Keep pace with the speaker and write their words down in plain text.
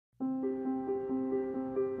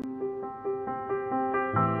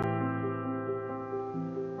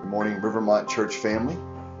morning, Rivermont Church family.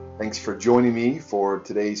 Thanks for joining me for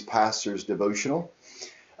today's pastor's devotional.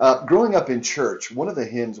 Growing up in church, one of the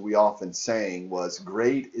hymns we often sang was,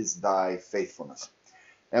 "Great is thy faithfulness."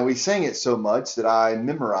 And we sang it so much that I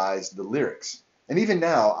memorized the lyrics. And even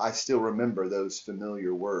now, I still remember those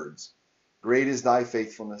familiar words. Great is thy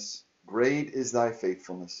faithfulness, great is thy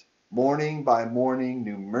faithfulness. Morning by morning,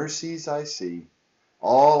 new mercies I see.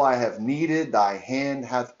 All I have needed, thy hand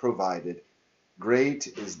hath provided. Great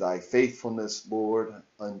is thy faithfulness, Lord,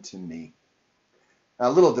 unto me. Now,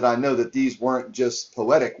 little did I know that these weren't just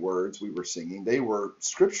poetic words we were singing, they were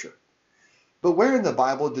scripture. But where in the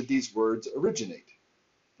Bible did these words originate?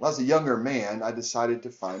 Well, as a younger man, I decided to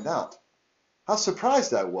find out. How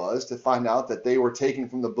surprised I was to find out that they were taken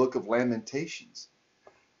from the book of Lamentations.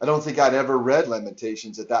 I don't think I'd ever read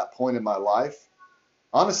Lamentations at that point in my life.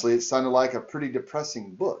 Honestly, it sounded like a pretty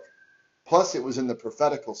depressing book. Plus, it was in the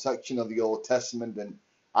prophetical section of the Old Testament, and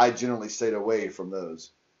I generally stayed away from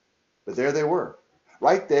those. But there they were,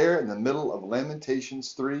 right there in the middle of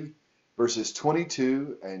Lamentations 3, verses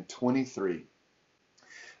 22 and 23.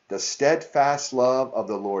 The steadfast love of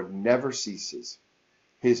the Lord never ceases.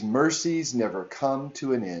 His mercies never come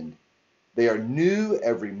to an end. They are new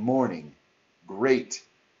every morning. Great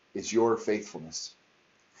is your faithfulness.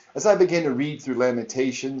 As I began to read through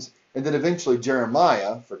Lamentations and then eventually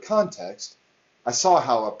Jeremiah for context, I saw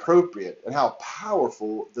how appropriate and how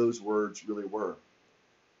powerful those words really were.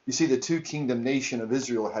 You see, the two-kingdom nation of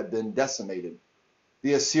Israel had been decimated.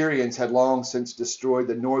 The Assyrians had long since destroyed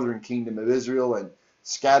the northern kingdom of Israel and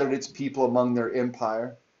scattered its people among their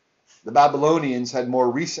empire. The Babylonians had more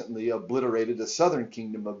recently obliterated the southern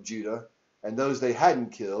kingdom of Judah, and those they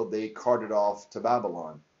hadn't killed, they carted off to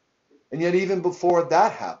Babylon. And yet even before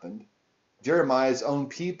that happened, Jeremiah's own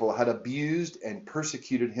people had abused and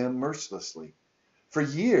persecuted him mercilessly. For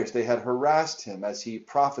years they had harassed him as he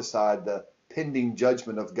prophesied the pending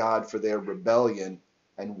judgment of God for their rebellion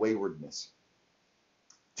and waywardness.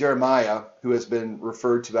 Jeremiah, who has been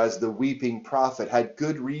referred to as the weeping prophet, had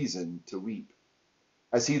good reason to weep.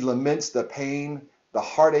 As he laments the pain, the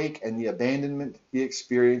heartache, and the abandonment he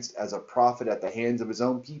experienced as a prophet at the hands of his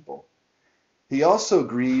own people, he also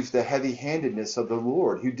grieves the heavy-handedness of the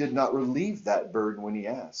Lord, who did not relieve that burden when he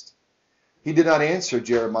asked. He did not answer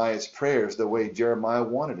Jeremiah's prayers the way Jeremiah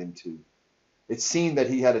wanted him to. It seemed that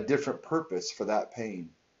he had a different purpose for that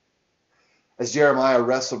pain. As Jeremiah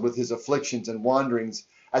wrestled with his afflictions and wanderings,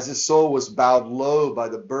 as his soul was bowed low by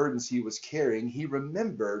the burdens he was carrying, he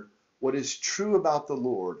remembered what is true about the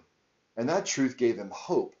Lord, and that truth gave him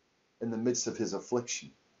hope in the midst of his affliction.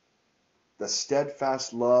 The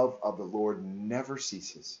steadfast love of the Lord never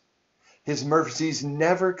ceases. His mercies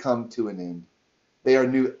never come to an end. They are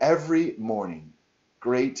new every morning.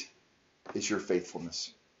 Great is your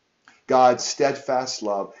faithfulness. God's steadfast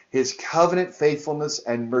love, his covenant faithfulness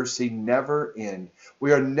and mercy never end.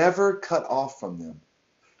 We are never cut off from them.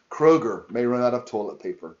 Kroger may run out of toilet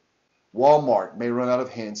paper. Walmart may run out of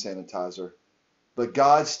hand sanitizer. But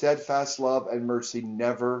God's steadfast love and mercy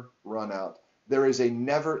never run out. There is a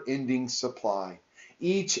never-ending supply.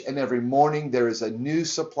 Each and every morning there is a new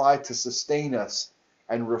supply to sustain us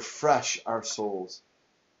and refresh our souls.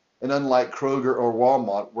 And unlike Kroger or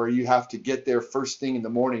Walmart, where you have to get there first thing in the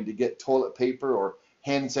morning to get toilet paper or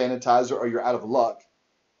hand sanitizer or you're out of luck,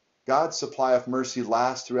 God's supply of mercy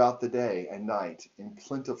lasts throughout the day and night in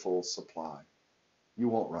plentiful supply. You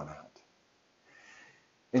won't run out.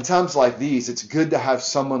 In times like these, it's good to have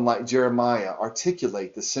someone like Jeremiah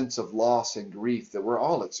articulate the sense of loss and grief that we're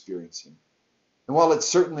all experiencing. And while it's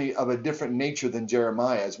certainly of a different nature than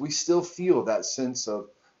Jeremiah's, we still feel that sense of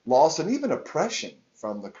loss and even oppression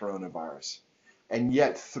from the coronavirus. And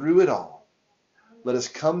yet, through it all, let us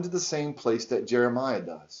come to the same place that Jeremiah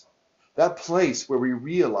does. That place where we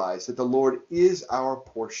realize that the Lord is our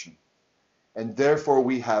portion. And therefore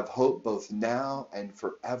we have hope both now and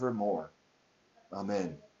forevermore.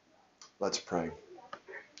 Amen. Let's pray.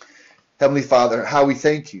 Heavenly Father, how we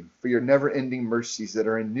thank you for your never-ending mercies that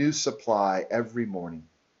are in new supply every morning.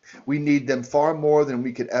 We need them far more than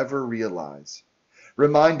we could ever realize.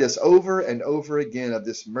 Remind us over and over again of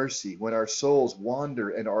this mercy when our souls wander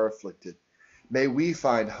and are afflicted. May we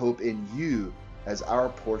find hope in you as our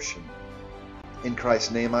portion. In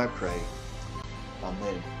Christ's name I pray.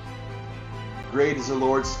 Amen. Great is the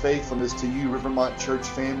Lord's faithfulness to you, Rivermont Church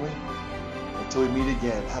family. Until we meet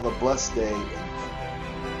again, have a blessed day.